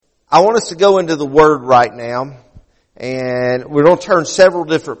I want us to go into the Word right now, and we're going to turn several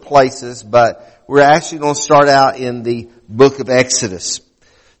different places, but we're actually going to start out in the book of Exodus.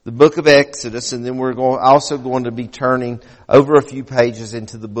 The book of Exodus, and then we're also going to be turning over a few pages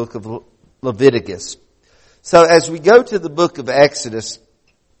into the book of Leviticus. So as we go to the book of Exodus,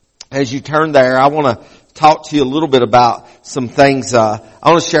 as you turn there, I want to talk to you a little bit about some things. I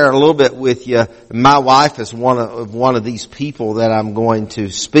want to share a little bit with you. My wife is one of these people that I'm going to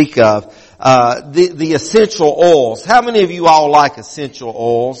speak of. The essential oils. How many of you all like essential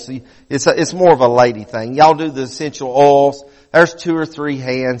oils? It's more of a lady thing. Y'all do the essential oils. There's 2 or 3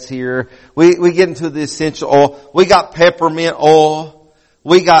 hands here. We get into the essential oil. We got peppermint oil.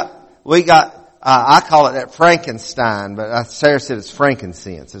 We got I call it that Frankenstein, but Sarah said it's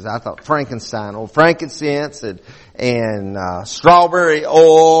frankincense. I thought Frankenstein oil, frankincense and strawberry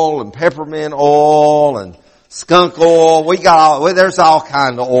oil and peppermint oil and skunk oil. There's all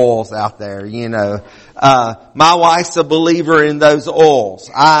kind of oils out there, you know. My wife's a believer in those oils.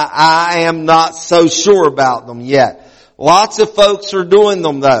 I am not so sure about them yet. Lots of folks are doing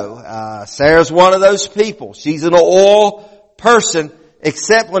them though. Sarah's one of those people. She's an oil person,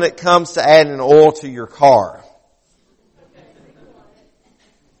 except when it comes to adding oil to your car.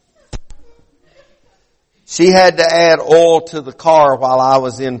 She had to add oil to the car while I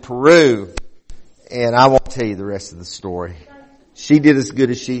was in Peru, and I won't tell you the rest of the story. She did as good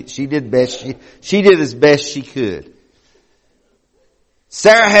as she did best. She did as best she could.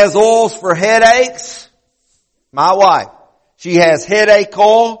 Sarah has oils for headaches. My wife. She has headache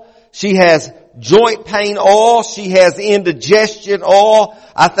oil. She has joint pain oil. She has indigestion oil.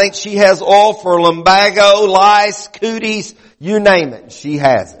 I think she has oil for lumbago, lice, cooties, you name it. She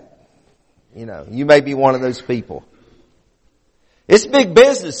has it. You know, you may be one of those people. It's big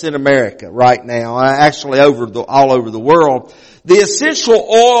business in America right now, actually all over the world. The essential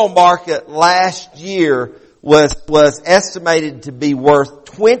oil market last year was estimated to be worth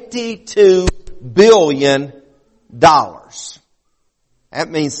 $22 billion. That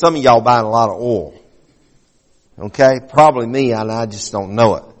means some of y'all buying a lot of oil. Okay? Probably me, and I just don't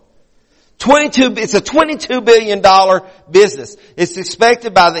know it. It's a $22 billion business. It's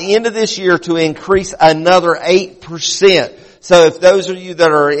expected by the end of this year to increase another 8%. So if those of you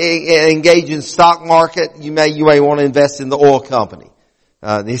that are engaged in stock market, you may want to invest in the oil company,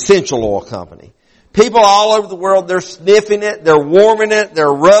 the essential oil company. People all over the world, they're sniffing it, they're warming it,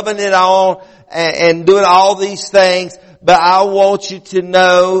 they're rubbing it on, and doing all these things. But I want you to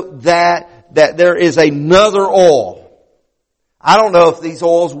know that there is another oil. I don't know if these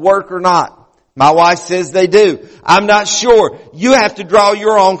oils work or not. My wife says they do. I'm not sure. You have to draw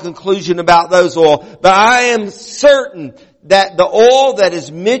your own conclusion about those oils. But I am certain that the oil that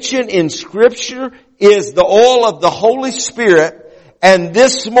is mentioned in Scripture is the oil of the Holy Spirit. And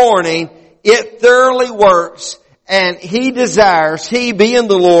this morning, it thoroughly works. And He being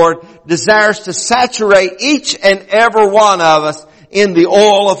the Lord, desires to saturate each and every one of us in the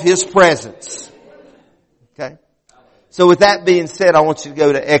oil of His presence. Okay? So with that being said, I want you to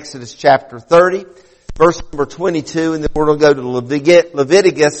go to Exodus chapter 30, verse number 22, and then we're going to go to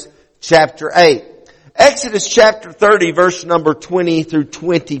Leviticus chapter 8. Exodus chapter 30, verse number 20 through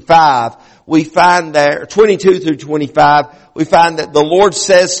 25, we find there, 22 through 25, we find that the Lord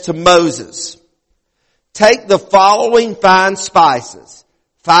says to Moses, "Take the following fine spices,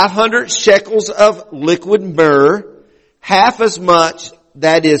 500 shekels of liquid myrrh, half as much,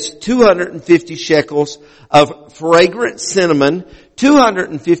 that is 250 shekels of fragrant cinnamon,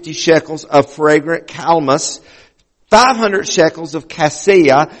 250 shekels of fragrant calamus, 500 shekels of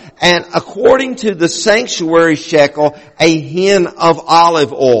cassia, and according to the sanctuary shekel, a hin of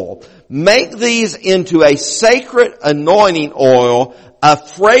olive oil. Make these into a sacred anointing oil, a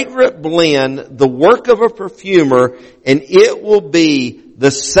fragrant blend, the work of a perfumer, and it will be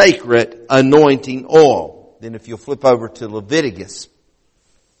the sacred anointing oil." Then if you'll flip over to Leviticus.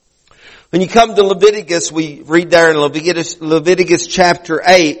 When you come to Leviticus, we read there in Leviticus chapter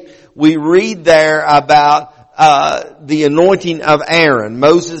 8, we read there about the anointing of Aaron.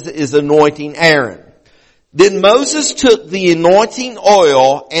 Moses is anointing Aaron. "Then Moses took the anointing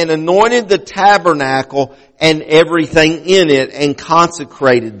oil and anointed the tabernacle and everything in it and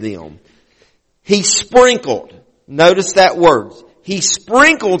consecrated them. He sprinkled," notice that word, "he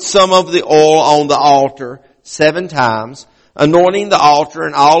sprinkled some of the oil on the altar 7 times, anointing the altar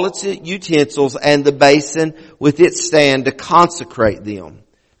and all its utensils and the basin with its stand to consecrate them."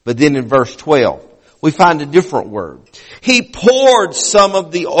 But then in verse 12, we find a different word. "He poured some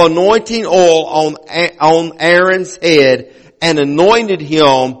of the anointing oil on Aaron's head and anointed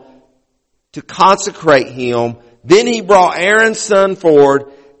him to consecrate him. Then he brought Aaron's son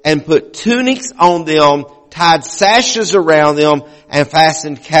forward and put tunics on them, tied sashes around them, and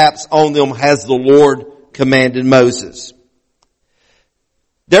fastened caps on them as the Lord commanded Moses.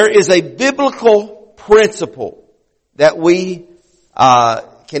 There is a biblical principle that we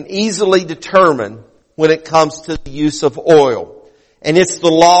can easily determine when it comes to the use of oil. And it's the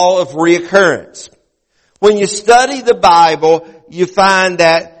law of reoccurrence. When you study the Bible, you find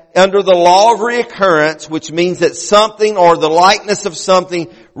that under the law of reoccurrence, which means that something or the likeness of something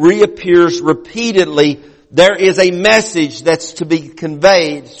reappears repeatedly, there is a message that's to be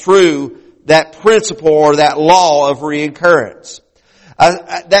conveyed through that principle or that law of reoccurrence.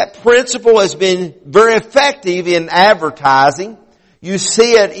 That principle has been very effective in advertising. You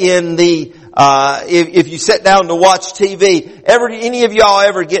see it in the, if you sit down to watch TV, any of y'all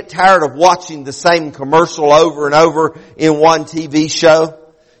ever get tired of watching the same commercial over and over in one TV show?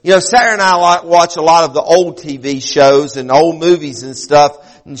 You know, Sarah and I watch a lot of the old TV shows and old movies and stuff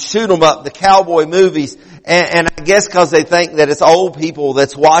and shoot them up, the cowboy movies. And I guess because they think that it's old people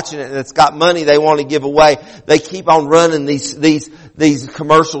that's watching it and it's got money they want to give away, they keep on running these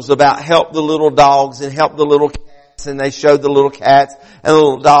commercials about help the little dogs and help the little cats, and they show the little cats and the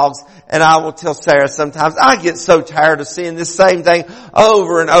little dogs. And I will tell Sarah sometimes, I get so tired of seeing this same thing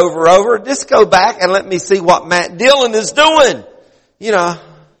over and over and over. Just go back and let me see what Matt Dillon is doing. You know.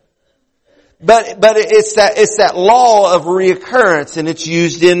 But it's that law of reoccurrence, and it's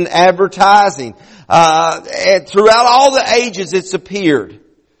used in advertising. And throughout all the ages it's appeared.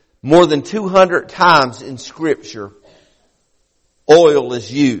 More than 200 times in Scripture, oil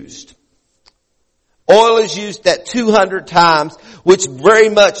is used. Oil is used that 200 times, which very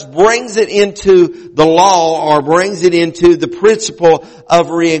much brings it into the law or brings it into the principle of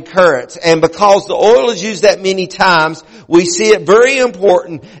reoccurrence. And because the oil is used that many times, we see it very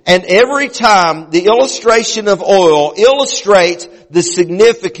important. And every time the illustration of oil illustrates the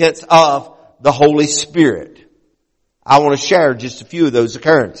significance of the Holy Spirit. I want to share just a few of those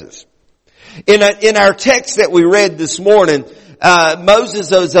occurrences. In our text that we read this morning,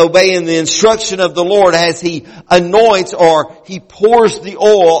 Moses is obeying the instruction of the Lord as he anoints or he pours the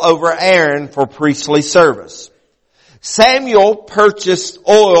oil over Aaron for priestly service. Samuel purchased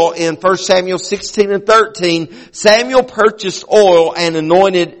oil in 1 Samuel 16 and 13. Samuel purchased oil and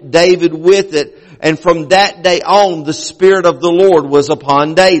anointed David with it. And from that day on, the Spirit of the Lord was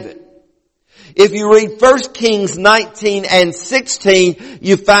upon David. If you read 1 Kings 19 and 16,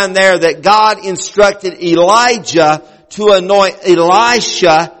 you find there that God instructed Elijah to anoint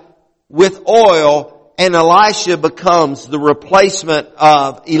Elisha with oil, and Elisha becomes the replacement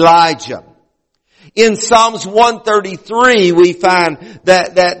of Elijah. In Psalms 133, we find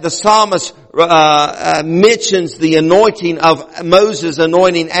that the psalmist mentions the anointing of Moses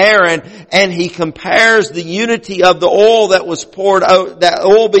anointing Aaron, and he compares the unity of the oil that was poured, that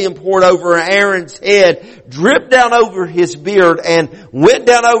oil being poured over Aaron's head, dripped down over his beard and went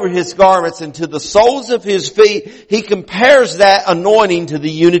down over his garments and to the soles of his feet. He compares that anointing to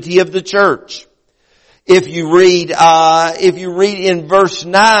the unity of the church. If you read in verse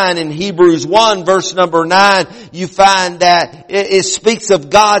 9 in Hebrews 1, verse number 9, you find that it speaks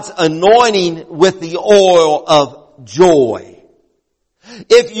of God's anointing with the oil of joy.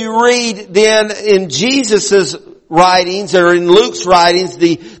 If you read then in Jesus' writings or in Luke's writings,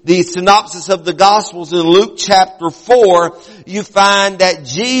 the synopsis of the Gospels in Luke chapter 4, you find that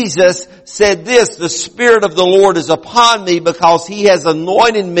Jesus said this, the Spirit of the Lord is upon me because He has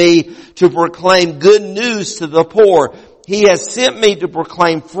anointed me to proclaim good news to the poor. He has sent me to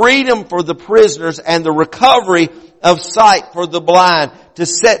proclaim freedom for the prisoners and the recovery of sight for the blind, to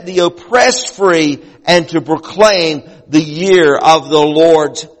set the oppressed free and to proclaim the year of the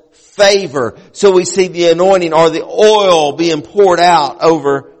Lord's favor. So we see the anointing or the oil being poured out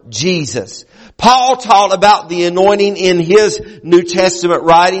over Jesus. Paul taught about the anointing in his New Testament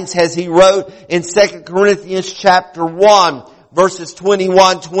writings as he wrote in 2 Corinthians chapter 1 verses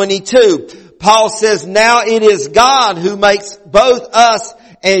 21-22. Paul says, now it is God who makes both us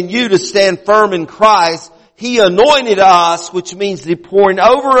and you to stand firm in Christ. He anointed us, which means the pouring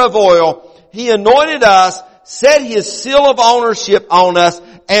over of oil. He anointed us, set His seal of ownership on us,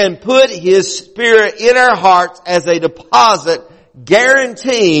 and put His Spirit in our hearts as a deposit,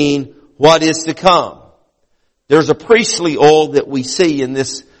 guaranteeing what is to come. There's a priestly oil that we see in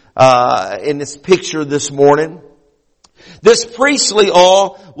this picture this morning. This priestly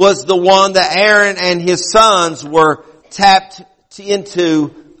oil was the one that Aaron and his sons were tapped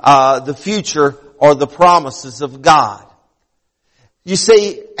into the future or the promises of God. You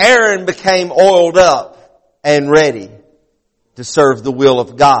see, Aaron became oiled up and ready to serve the will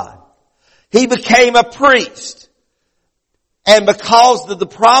of God. He became a priest. And because of the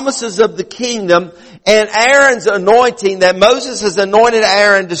promises of the kingdom and Aaron's anointing that Moses has anointed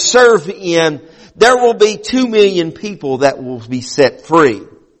Aaron to serve in, there will be 2 million people that will be set free.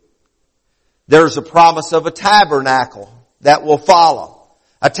 There's a promise of a tabernacle that will follow.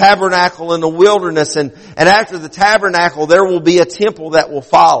 A tabernacle in the wilderness, and after the tabernacle there will be a temple that will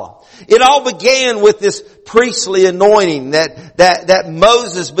follow. It all began with this priestly anointing that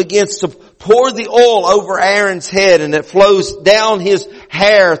Moses begins to pour the oil over Aaron's head, and it flows down his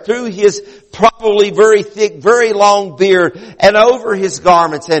hair, through his probably very thick, very long beard, and over his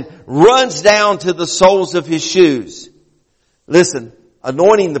garments, and runs down to the soles of his shoes. Listen,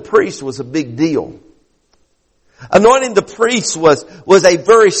 anointing the priest was a big deal. Anointing the priest was a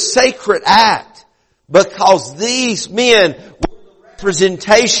very sacred act, because these men were the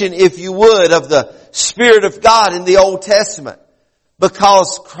representation, if you would, of the Spirit of God in the Old Testament.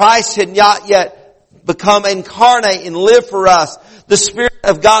 Because Christ had not yet become incarnate and lived for us, the Spirit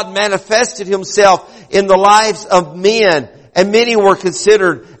of God manifested Himself in the lives of men. And many were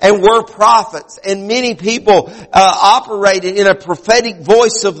considered and were prophets. And many people operated in a prophetic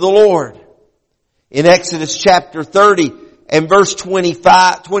voice of the Lord. In Exodus chapter 30 and verse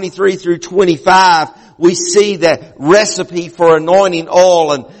 23 through 25, we see the recipe for anointing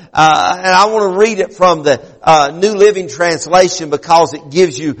oil. And I want to read it from the New Living Translation, because it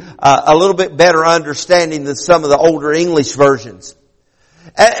gives you a little bit better understanding than some of the older English versions.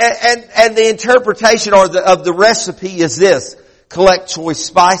 And the interpretation of the recipe is this: collect choice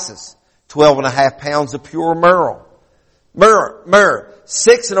spices, 12.5 pounds of pure myrrh,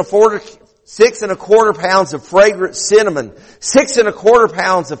 6.25 pounds of fragrant cinnamon, 6.25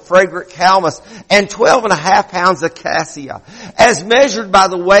 pounds of fragrant calamus, and 12.5 pounds of cassia, as measured by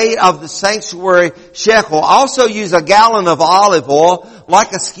the weight of the sanctuary shekel. Also use a gallon of olive oil.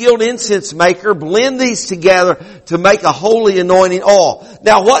 Like a skilled incense maker, blend these together to make a holy anointing oil.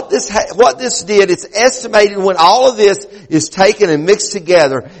 Now what this did, it's estimated when all of this is taken and mixed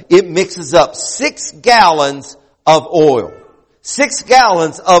together, it mixes up 6 gallons of oil. 6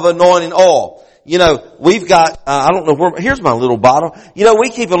 gallons of anointing oil. You know, we've got, I don't know where, here's my little bottle. You know, we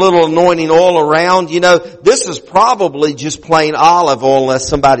keep a little anointing oil around. You know, this is probably just plain olive oil unless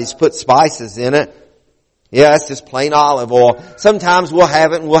somebody's put spices in it. Yeah, it's just plain olive oil. Sometimes we'll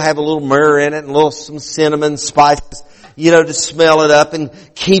have it and we'll have a little myrrh in it and some cinnamon spices, you know, to smell it up, and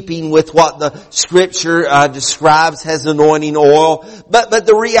keeping with what the Scripture describes as anointing oil. But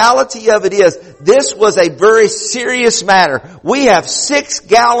the reality of it is, this was a very serious matter. We have 6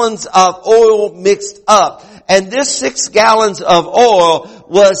 gallons of oil mixed up. And this 6 gallons of oil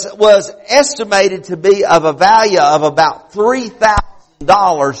was estimated to be of a value of about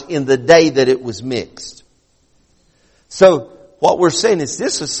 $3,000 in the day that it was mixed. So what we're saying is,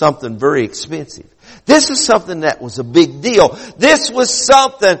 this is something very expensive. This is something that was a big deal. This was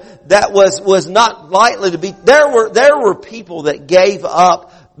something that was not likely to be. There were people that gave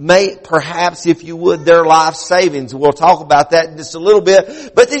up, perhaps, if you would, their life savings. We'll talk about that in just a little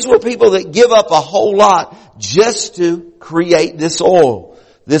bit. But these were people that give up a whole lot just to create this oil.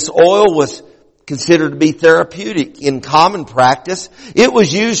 This oil was considered to be therapeutic in common practice. It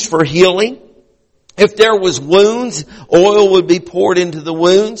was used for healing. If there was wounds, oil would be poured into the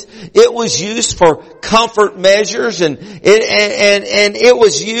wounds. It was used for comfort measures, and it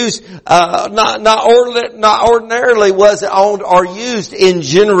was used not ordinarily was it owned or used in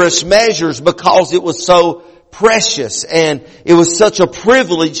generous measures, because it was so precious and it was such a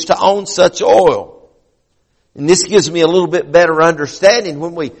privilege to own such oil. And this gives me a little bit better understanding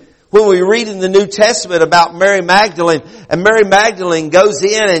when we read in the New Testament about Mary Magdalene, and Mary Magdalene goes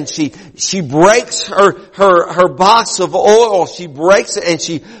in and she breaks her box of oil. She breaks it and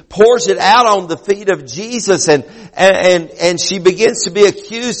she pours it out on the feet of Jesus, and she begins to be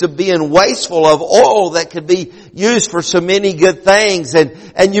accused of being wasteful of oil that could be used for so many good things.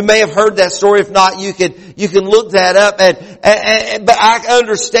 And you may have heard that story. If not, you can look that up. But I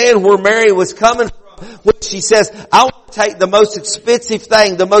understand where Mary was coming from when she says, I want to take the most expensive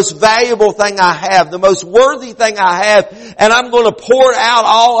thing, the most valuable thing I have, the most worthy thing I have, and I'm going to pour it out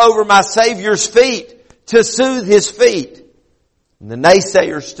all over my Savior's feet to soothe His feet. And the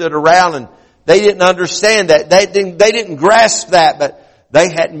naysayers stood around, and they didn't understand that. They didn't grasp that, but they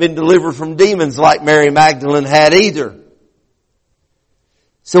hadn't been delivered from demons like Mary Magdalene had either.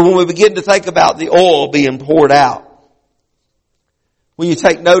 So when we begin to think about the oil being poured out, when you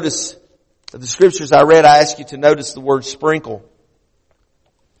take notice of the Scriptures I read, I ask you to notice the word sprinkle.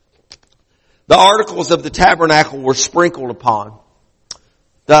 The articles of the tabernacle were sprinkled upon.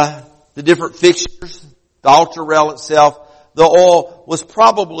 The different fixtures, the altar rail itself, the oil was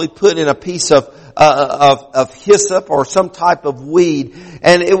probably put in a piece of of hyssop or some type of weed,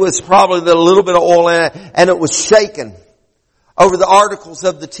 and it was probably a little bit of oil in it, and it was shaken over the articles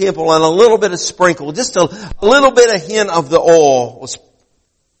of the temple, and a little bit of sprinkle, just a little bit of hint of the oil was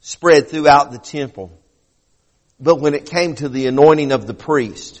spread throughout the temple. But when it came to the anointing of the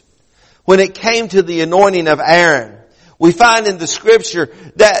priest, when it came to the anointing of Aaron, we find in the scripture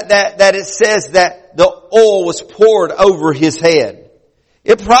that it says that the oil was poured over his head.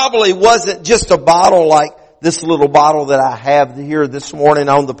 It probably wasn't just a bottle like this little bottle that I have here this morning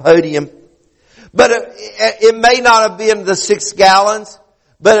on the podium. But it may not have been the 6 gallons,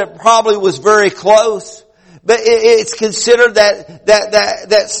 but it probably was very close. But it's considered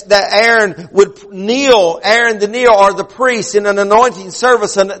that Aaron would kneel, Aaron the kneel, or the priest in an anointing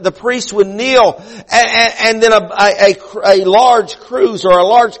service, and the priest would kneel, and then a large cruse or a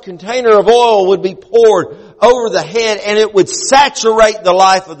large container of oil would be poured over the head, and it would saturate the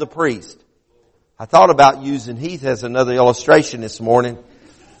life of the priest. I thought about using Heath as another illustration this morning,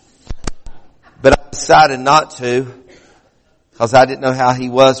 but I decided not to, because I didn't know how he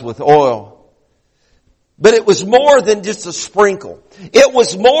was with oil. But it was more than just a sprinkle. It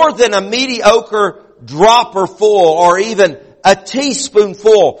was more than a mediocre dropper full or even a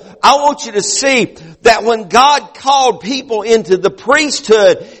teaspoonful. I want you to see that when God called people into the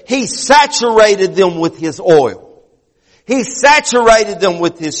priesthood, He saturated them with His oil. He saturated them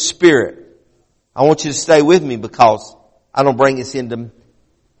with His Spirit. I want you to stay with me because I don't bring this into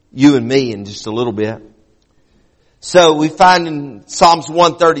you and me in just a little bit. So we find in Psalms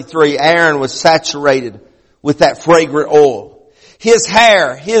 133, Aaron was saturated with that fragrant oil. His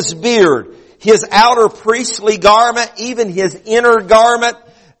hair, his beard, his outer priestly garment, even his inner garment.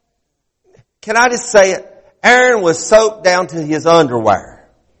 Can I just say it? Aaron was soaked down to his underwear.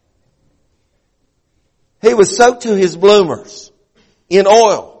 He was soaked to his bloomers in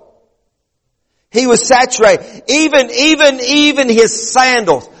oil. He was saturated. Even his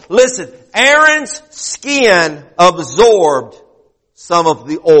sandals. Listen, Aaron's skin absorbed some of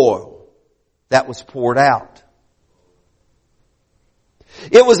the oil that was poured out.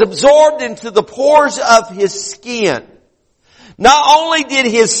 It was absorbed into the pores of his skin. Not only did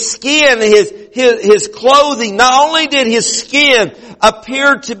his skin, his clothing, not only did his skin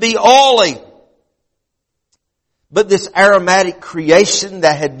appear to be oily, but this aromatic creation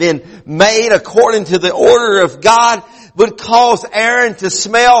that had been made according to the order of God would cause Aaron to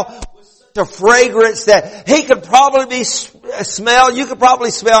smell with such a fragrance that he could probably you could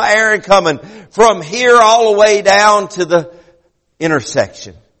probably smell Aaron coming from here all the way down to the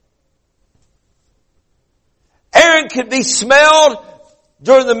intersection. Aaron could be smelled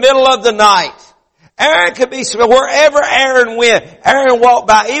during the middle of the night. Aaron could be smelled wherever Aaron went. Aaron walked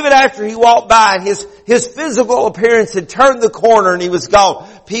by, even after he walked by and his physical appearance had turned the corner and he was gone,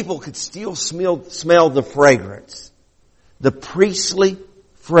 people could still smell the fragrance. The priestly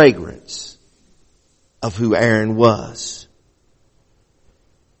fragrance of who Aaron was.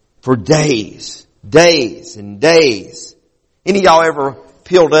 For days and days. Any of y'all ever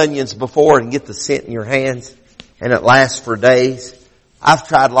peeled onions before and get the scent in your hands and it lasts for days? I've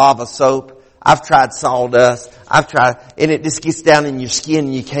tried lava soap. I've tried sawdust. And it just gets down in your skin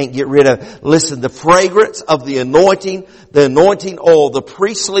and you can't get rid of it. Listen, the fragrance of the anointing oil, the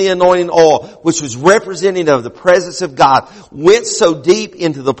priestly anointing oil, which was representative of the presence of God, went so deep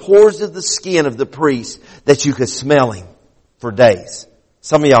into the pores of the skin of the priest that you could smell him for days.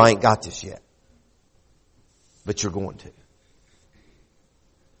 Some of y'all ain't got this yet, but you're going to.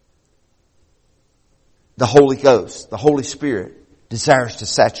 The Holy Ghost, the Holy Spirit, desires to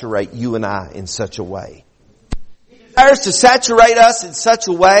saturate you and I in such a way. He desires to saturate us in such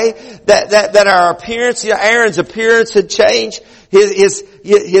a way that our appearance, Aaron's appearance had changed.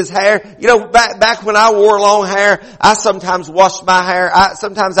 His hair, back when I wore long hair, I sometimes washed my hair.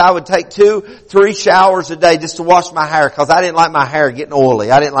 Sometimes I would take 2-3 showers a day just to wash my hair because I didn't like my hair getting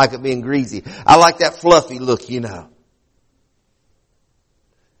oily. I didn't like it being greasy. I like that fluffy look,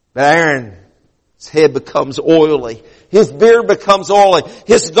 But Aaron's head becomes oily. His beard becomes oily.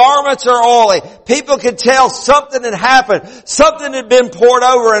 His garments are oily. People could tell something had happened. Something had been poured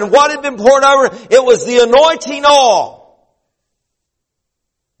over. And what had been poured over? It was the anointing oil.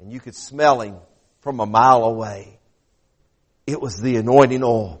 And you could smell him from a mile away. It was the anointing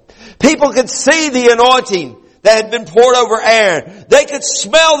oil. People could see the anointing that had been poured over Aaron. They could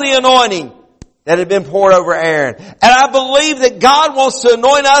smell the anointing that had been poured over Aaron. And I believe that God wants to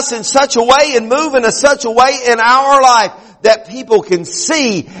anoint us in such a way and move in such a way in our life that people can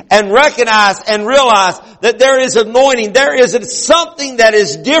see and recognize and realize that there is anointing. There is something that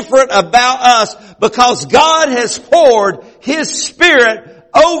is different about us because God has poured His Spirit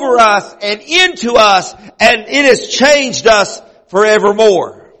over us and into us, and it has changed us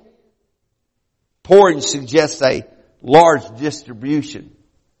forevermore. Pouring suggests a large distribution.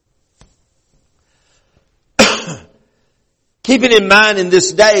 Keeping in mind in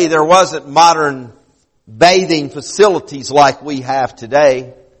this day there wasn't modern bathing facilities like we have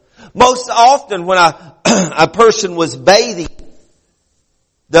today. Most often when a person was bathing,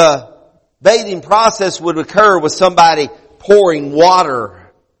 the bathing process would occur with somebody pouring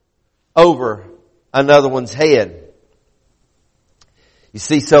water over another one's head. You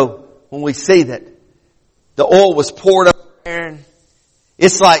see, so when we see that the oil was poured over Aaron,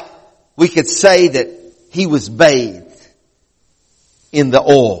 it's like we could say that he was bathed in the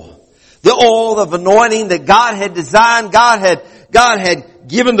oil. The oil of anointing that God had designed, God had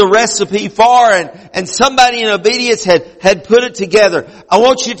given the recipe for, and somebody in obedience had put it together. I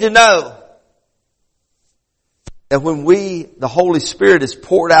want you to know that when the Holy Spirit is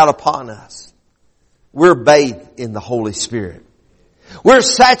poured out upon us, we're bathed in the Holy Spirit. We're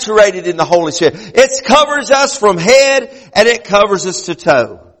saturated in the Holy Spirit. It covers us from head and it covers us to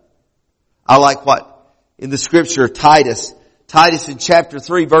toe. I like what in the scripture Titus in chapter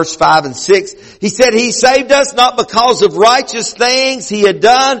 3 verse 5 and 6, he said he saved us not because of righteous things he had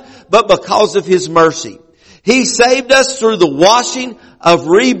done, but because of his mercy. He saved us through the washing of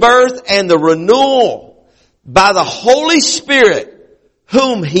rebirth and the renewal by the Holy Spirit,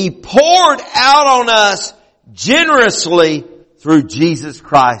 whom he poured out on us generously through Jesus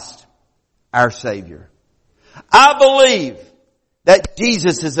Christ, our Savior. I believe that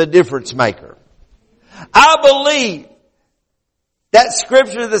Jesus is a difference maker. I believe that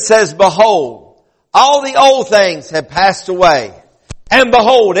scripture that says, behold, all the old things have passed away, and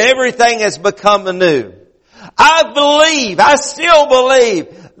behold, everything has become anew. I still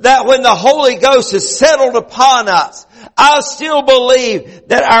believe that when the Holy Ghost is settled upon us, I still believe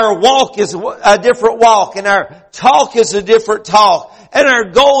that our walk is a different walk, and our talk is a different talk, and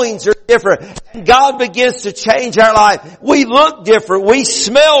our goings are different. And God begins to change our life. We look different. We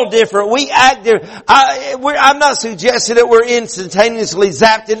smell different. We act different. I'm not suggesting that we're instantaneously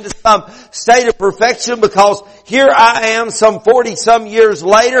zapped into some state of perfection, because here I am some 40 some years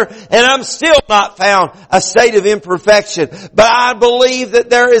later and I'm still not found a state of imperfection. But I believe that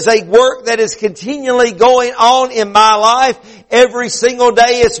there is a work that is continually going on in my life. Every single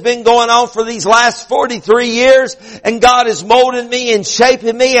day it's been going on for these last 43 years, and God is molding me and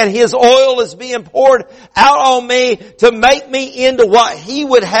shaping me, and His oil is being poured out on me to make me into what He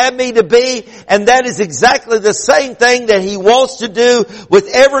would have me to be. And that is exactly the same thing that He wants to do with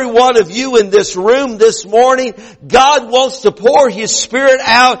every one of you in this room this morning. God wants to pour His Spirit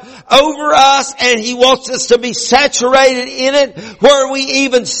out over us, and He wants us to be saturated in it, where we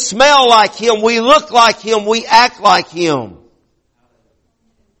even smell like Him, we look like Him, we act like Him.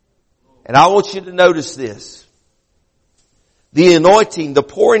 And I want you to notice this. The anointing, the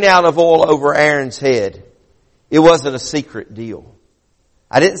pouring out of oil over Aaron's head, it wasn't a secret deal.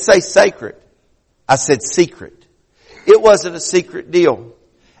 I didn't say sacred. I said secret. It wasn't a secret deal.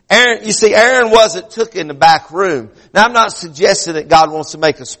 Aaron wasn't took in the back room. Now, I'm not suggesting that God wants to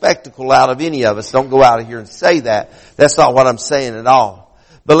make a spectacle out of any of us. Don't go out of here and say that. That's not what I'm saying at all.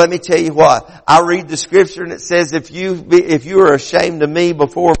 But let me tell you what. I read the scripture and it says, if you are ashamed of me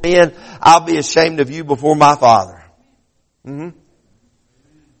before men, I'll be ashamed of you before my Father. Mm-hmm.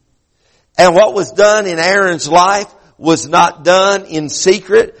 And what was done in Aaron's life was not done in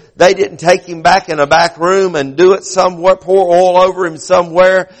secret. They didn't take him back in a back room and do it somewhere, pour oil over him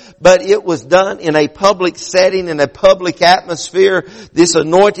somewhere. But it was done in a public setting, in a public atmosphere. This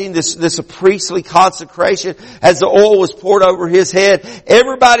anointing, this priestly consecration, as the oil was poured over his head,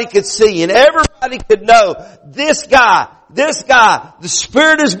 everybody could see and everybody could know this guy, the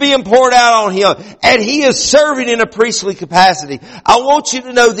Spirit is being poured out on him, and he is serving in a priestly capacity. I want you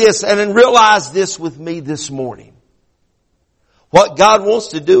to know this and realize this with me this morning. What God wants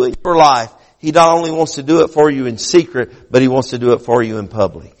to do in your life, He not only wants to do it for you in secret, but He wants to do it for you in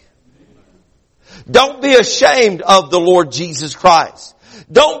public. Don't be ashamed of the Lord Jesus Christ.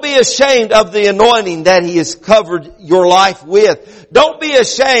 Don't be ashamed of the anointing that He has covered your life with. Don't be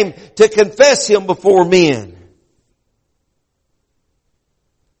ashamed to confess Him before men.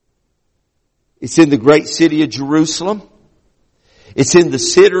 It's in the great city of Jerusalem. It's in the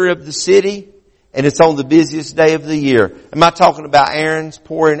center of the city. And it's on the busiest day of the year. Am I talking about Aaron's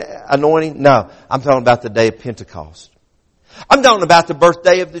pouring anointing? No, I'm talking about the day of Pentecost. I'm talking about the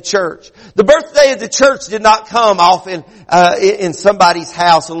birthday of the church. The birthday of the church did not come off in somebody's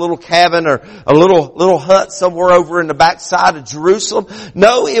house, a little cabin or a little hut somewhere over in the backside of Jerusalem.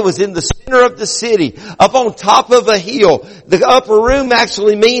 No, it was in the center of the city, up on top of a hill. The upper room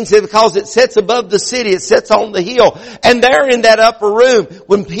actually means it because it sits above the city. It sits on the hill. And there in that upper room,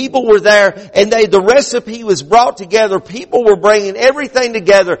 when people were there and the recipe was brought together, people were bringing everything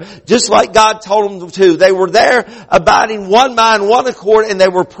together just like God told them to. They were there abiding one mind, one accord, and they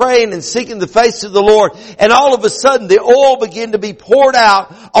were praying and seeking the face of the Lord. And all of a sudden, the oil began to be poured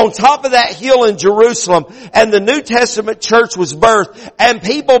out on top of that hill in Jerusalem, and the New Testament church was birthed, and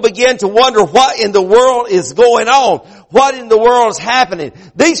people began to wonder what in the world is going on. What in the world is happening?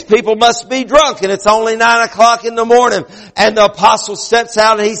 These people must be drunk, and it's only 9 o'clock in the morning. And the apostle steps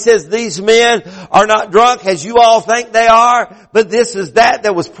out and he says, these men are not drunk as you all think they are, but this is that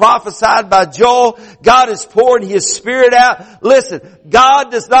was prophesied by Joel. God is pouring His Spirit out. Listen,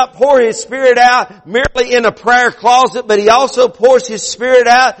 God does not pour His Spirit out merely in a prayer closet, but He also pours His Spirit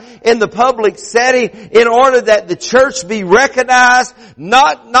out in the public setting in order that the church be recognized,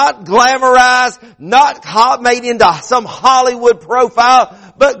 not glamorized, not made into some Hollywood profile,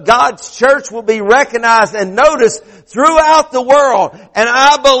 but God's church will be recognized and noticed throughout the world. And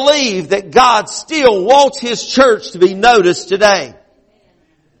I believe that God still wants His church to be noticed today.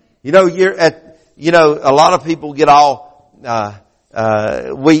 You know, a lot of people get all, Sarah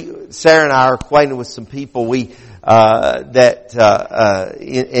and I are acquainted with some people in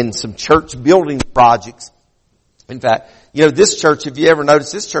some church building projects. In fact, this church, if you ever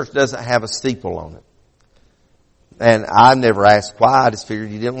notice, this church doesn't have a steeple on it. And I never asked why. I just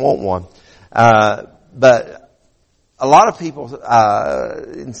figured you didn't want one. But a lot of people,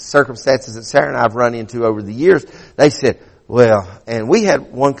 in circumstances that Sarah and I have run into over the years, they said, well, and we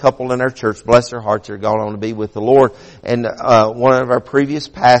had one couple in our church, bless their hearts, they're gone on to be with the Lord. And, one of our previous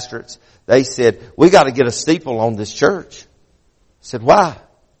pastorates, they said, we got to get a steeple on this church. I said, why?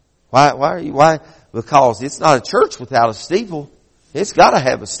 Why? Because it's not a church without a steeple. It's got to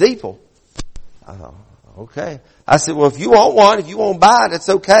have a steeple. I thought, okay. I said, well, if you want one, if you want to buy it, it's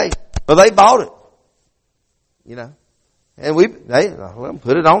okay. But they bought it. And they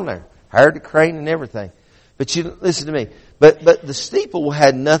put it on there. Hired the crane and everything. But listen to me. But the steeple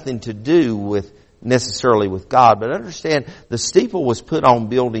had nothing to do necessarily with God. But understand, the steeple was put on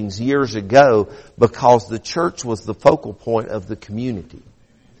buildings years ago because the church was the focal point of the community.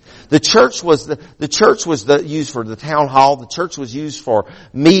 The church was used for the town hall. The church was used for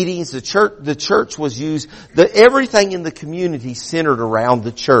meetings. The church was used, everything in the community centered around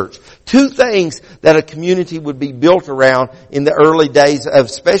the church. Two things that a community would be built around in the early days of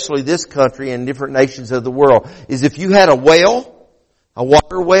especially this country and different nations of the world is if you had a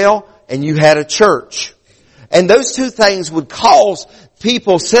water well, and you had a church. And those two things would cause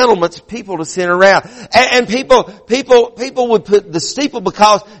settlements, people to center around. And people would put the steeple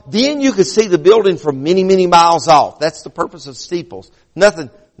because then you could see the building from many, many miles off. That's the purpose of steeples.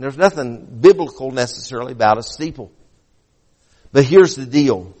 There's nothing biblical necessarily about a steeple. But here's the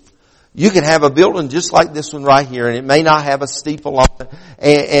deal. You can have a building just like this one right here, and it may not have a steeple on it.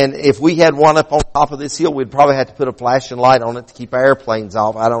 And if we had one up on top of this hill, we'd probably have to put a flashing light on it to keep our airplanes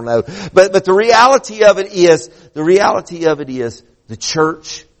off. I don't know. But the reality of it is the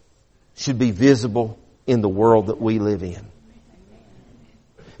church should be visible in the world that we live in.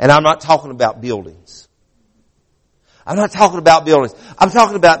 And I'm not talking about buildings. I'm not talking about buildings. I'm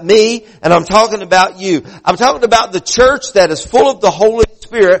talking about me and I'm talking about you. I'm talking about the church that is full of the Holy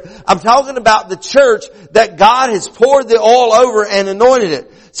Spirit. I'm talking about the church that God has poured the oil over and anointed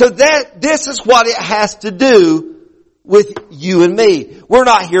it. So this is what it has to do with you and me. We're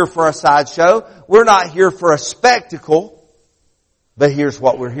not here for a sideshow. We're not here for a spectacle. But here's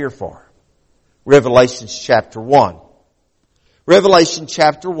what we're here for. Revelation chapter 1. Revelation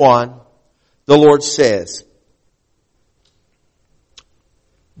chapter 1, the Lord says,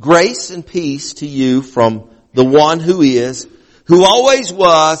 grace and peace to you from the one who is, who always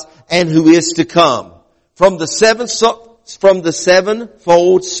was, and who is to come. From the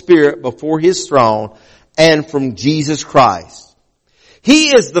sevenfold Spirit before His throne, and from Jesus Christ.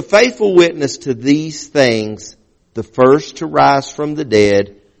 He is the faithful witness to these things, the first to rise from the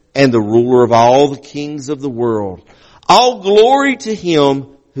dead, and the ruler of all the kings of the world. All glory to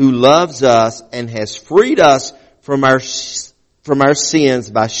Him who loves us and has freed us from our sins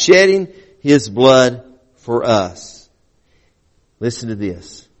by shedding His blood for us. Listen to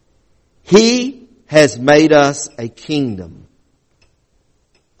this. He has made us a kingdom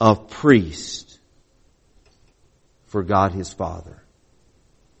of priests for God His Father.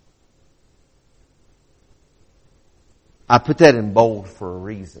 I put that in bold for a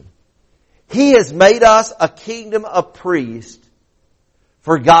reason. He has made us a kingdom of priests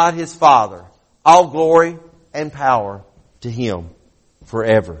for God His Father. All glory and power to Him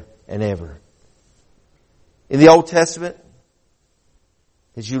forever and ever. In the Old Testament,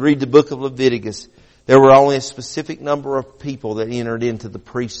 as you read the book of Leviticus, there were only a specific number of people that entered into the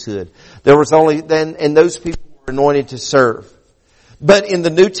priesthood. There was only then, and those people were anointed to serve. But in the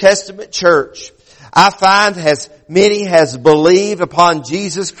New Testament church, I find as many has believed upon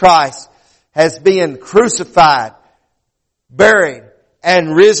Jesus Christ, has been crucified, buried,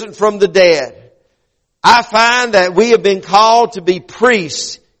 and risen from the dead. I find that we have been called to be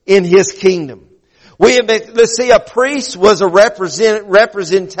priests in His kingdom. We have been, let's see, a priest was a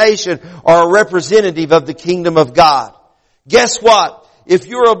representation or a representative of the kingdom of God. Guess what? If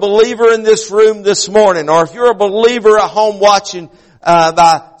you're a believer in this room this morning, or if you're a believer at home watching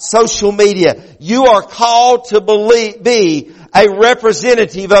by social media, you are called to be a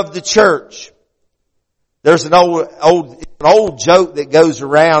representative of the church. There's an old joke that goes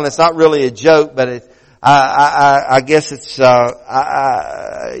around. It's not really a joke, but I guess it's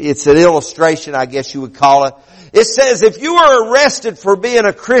an illustration, I guess you would call it. It says, if you were arrested for being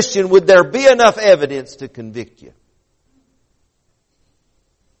a Christian, would there be enough evidence to convict you?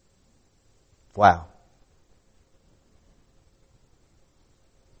 Wow.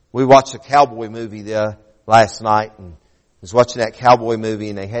 We watched a cowboy movie last night, and I was watching that cowboy movie,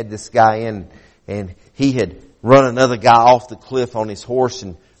 and they had this guy in, and he had run another guy off the cliff on his horse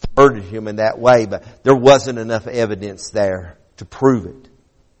and murdered him in that way, but there wasn't enough evidence there to prove it.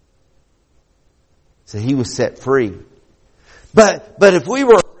 So he was set free. But if we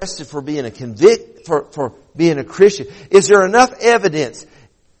were arrested for being for being a Christian, is there enough evidence?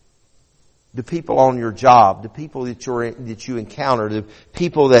 The people on your job, the people that you encounter, the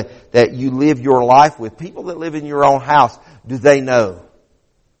people that you live your life with, people that live in your own house, do they know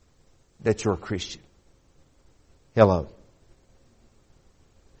that you're a Christian? Hello.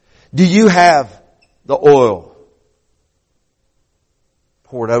 Do you have the oil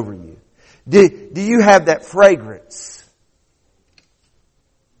poured over you? Do you have that fragrance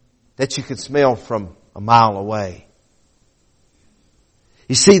that you can smell from a mile away?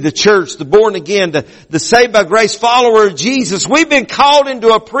 You see, the church, the born again, the saved by grace follower of Jesus, we've been called into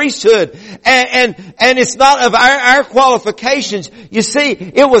a priesthood, and it's not of our qualifications. You see,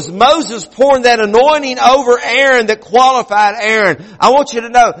 it was Moses pouring that anointing over Aaron that qualified Aaron. I want you to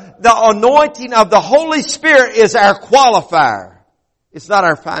know, the anointing of the Holy Spirit is our qualifier. It's not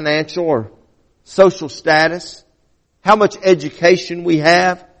our financial or social status, how much education we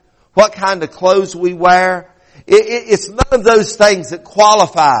have, what kind of clothes we wear. It's none of those things that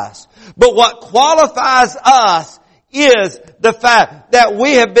qualifies. But what qualifies us is the fact that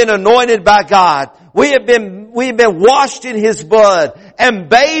we have been anointed by God. We have been washed in His blood and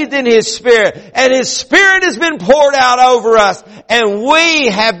bathed in His Spirit. And His Spirit has been poured out over us. And we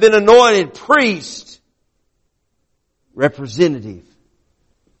have been anointed priest, representative.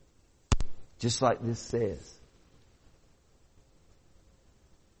 Just like this says.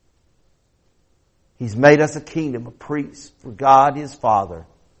 He's made us a kingdom of priests for God His Father.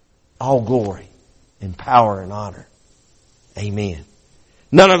 All glory and power and honor. Amen.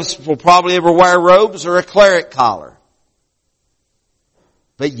 None of us will probably ever wear robes or a cleric collar.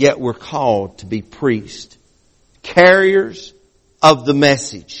 But yet we're called to be priests. Carriers of the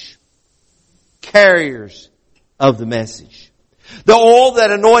message. Carriers of the message. The oil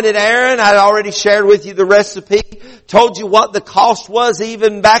that anointed Aaron, I already shared with you the recipe. Told you what the cost was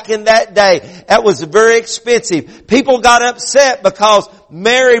even back in that day. That was very expensive. People got upset because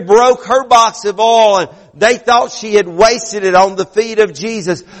Mary broke her box of oil and they thought she had wasted it on the feet of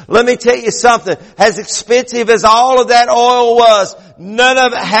Jesus. Let me tell you something. As expensive as all of that oil was, none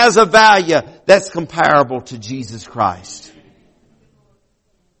of it has a value that's comparable to Jesus Christ.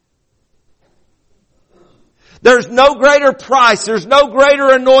 There's no greater price. There's no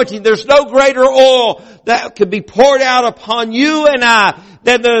greater anointing. There's no greater oil that could be poured out upon you and I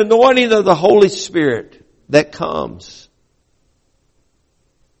than the anointing of the Holy Spirit that comes.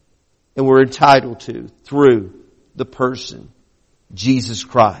 And we're entitled to through the person, Jesus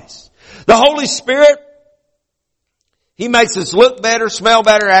Christ. The Holy Spirit, He makes us look better, smell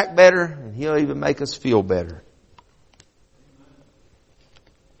better, act better, and He'll even make us feel better.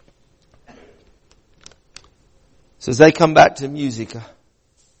 So as they come back to music,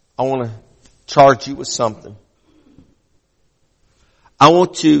 I want to charge you with something. I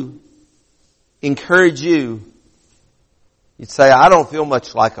want to encourage you. You'd say, I don't feel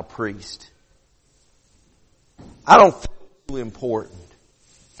much like a priest. I don't feel too important.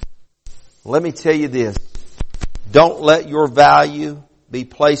 Let me tell you this. Don't let your value be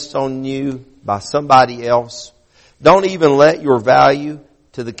placed on you by somebody else. Don't even let your value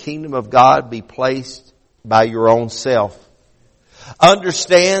to the kingdom of God be placed by your own self.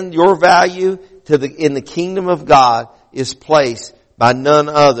 Understand your value in the kingdom of God is placed by none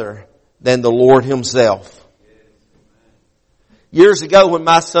other than the Lord Himself. Years ago when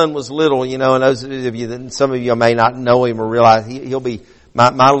my son was little, and those of you, some of you may not know him or realize he'll be,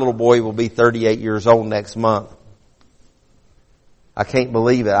 my little boy will be 38 years old next month. I can't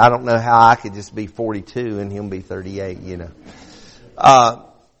believe it. I don't know how I could just be 42 and he'll be 38, But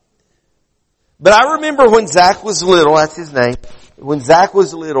I remember when Zach was little, that's his name. When Zach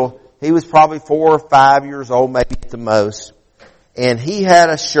was little, he was probably 4 or 5 years old, maybe at the most. And he had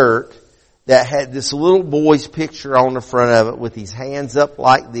a shirt that had this little boy's picture on the front of it with his hands up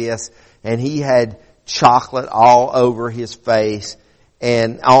like this. And he had chocolate all over his face.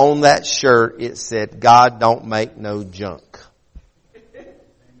 And on that shirt it said, "God don't make no junk."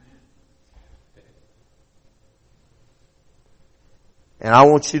 And I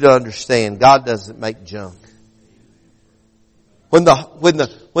want you to understand, God doesn't make junk. When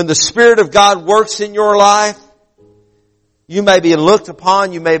the Spirit of God works in your life, you may be looked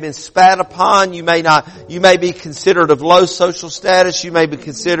upon, you may be spat upon, you may be considered of low social status, you may be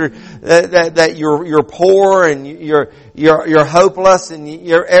considered that you're poor and you're hopeless and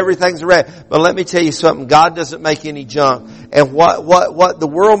everything's red. But let me tell you something, God doesn't make any junk. And what the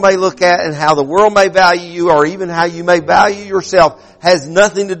world may look at and how the world may value you, or even how you may value yourself, has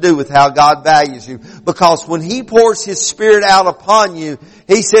nothing to do with how God values you. Because when He pours His Spirit out upon you,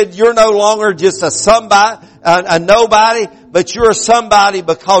 He said you're no longer just a nobody, but you're a somebody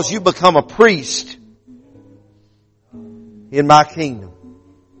because you become a priest in my kingdom.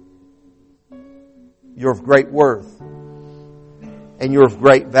 You're of great worth and you're of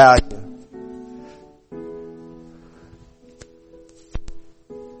great value.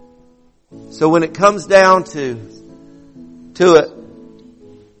 So when it comes down to it,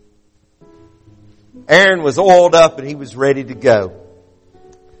 Aaron was oiled up and he was ready to go.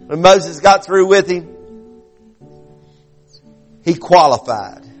 When Moses got through with him, he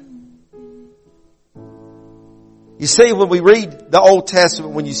qualified. You see, when we read the Old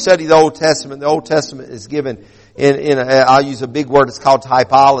Testament, when you study the Old Testament is given I'll use a big word, it's called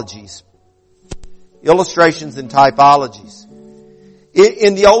typologies. Illustrations and typologies.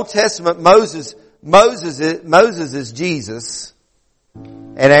 In the Old Testament, Moses is Jesus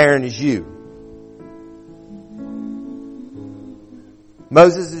and Aaron is you.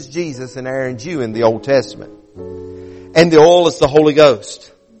 Moses is Jesus and Aaron's you in the Old Testament. And the oil is the Holy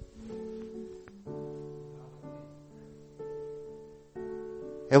Ghost.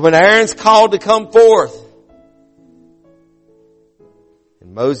 And when Aaron's called to come forth,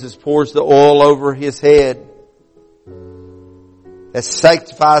 and Moses pours the oil over his head, that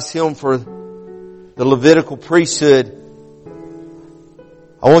sanctifies him for the Levitical priesthood,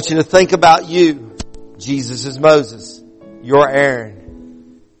 I want you to think about you. Jesus is Moses. You're Aaron.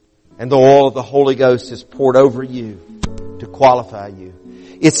 And the oil of the Holy Ghost is poured over you to qualify you.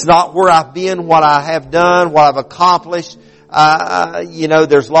 It's not where I've been, what I have done, what I've accomplished.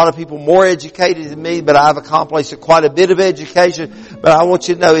 There's a lot of people more educated than me, but I've accomplished quite a bit of education. But I want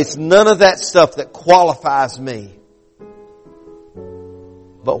you to know it's none of that stuff that qualifies me.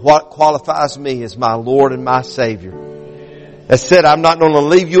 But what qualifies me is my Lord and my Savior. That said, I'm not going to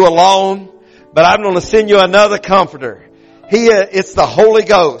leave you alone, but I'm going to send you another comforter. It's the Holy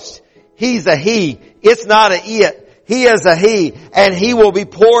Ghost. He's a He. It's not a it. He is a He. And He will be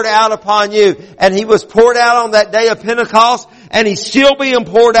poured out upon you. And He was poured out on that day of Pentecost. And He's still being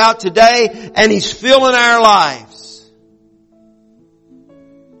poured out today. And He's filling our lives.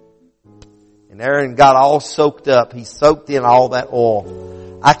 And Aaron got all soaked up. He soaked in all that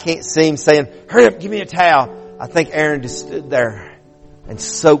oil. I can't see him saying, "Hurry up, give me a towel." I think Aaron just stood there and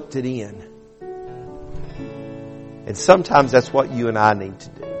soaked it in. And sometimes that's what you and I need to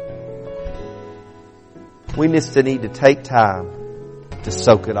do. We need to take time to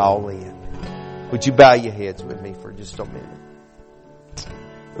soak it all in. Would you bow your heads with me for just a minute?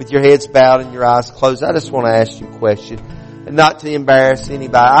 With your heads bowed and your eyes closed, I just want to ask you a question. And not to embarrass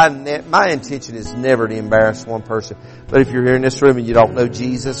anybody. My intention is never to embarrass one person. But if you're here in this room and you don't know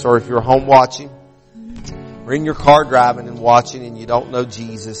Jesus, or if you're home watching, or in your car driving and watching and you don't know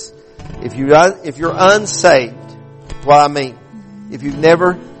Jesus, if you're unsaved, that's what I mean. If you've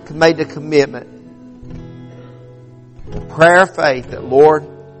never made the commitment, the prayer of faith that, Lord,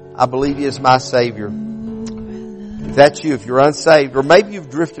 I believe You as my Savior. If that's you, if you're unsaved, or maybe you've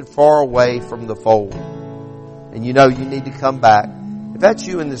drifted far away from the fold, and you know you need to come back, If that's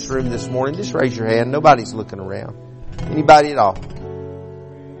you in this room this morning, just raise your hand. Nobody's looking around. Anybody at all?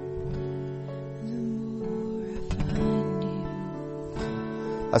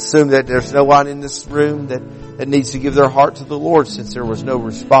 I assume that there's no one in this room that needs to give their heart to the Lord since there was no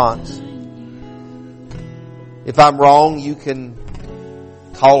response. If I'm wrong, you can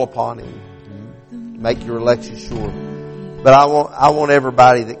call upon Him. Make your election sure. But I want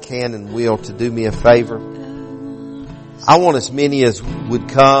everybody that can and will to do me a favor. I want as many as would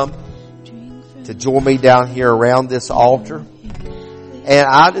come to join me down here around this altar. And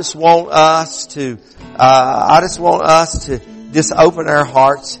I just want us to just open our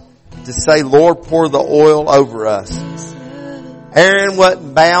hearts to say, Lord, pour the oil over us. Aaron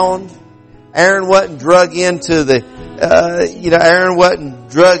wasn't bound. Aaron wasn't drug into the, Aaron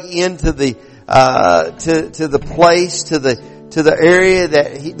wasn't drug into the, to the place, to the area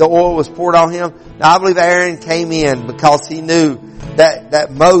that the oil was poured on him. Now I believe Aaron came in because he knew that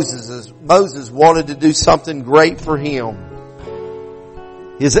Moses wanted to do something great for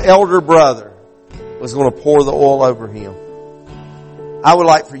him. His elder brother was going to pour the oil over him. I would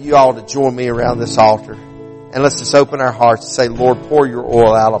like for you all to join me around this altar. And let's just open our hearts and say, Lord, pour your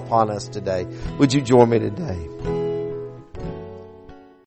oil out upon us today. Would you join me today?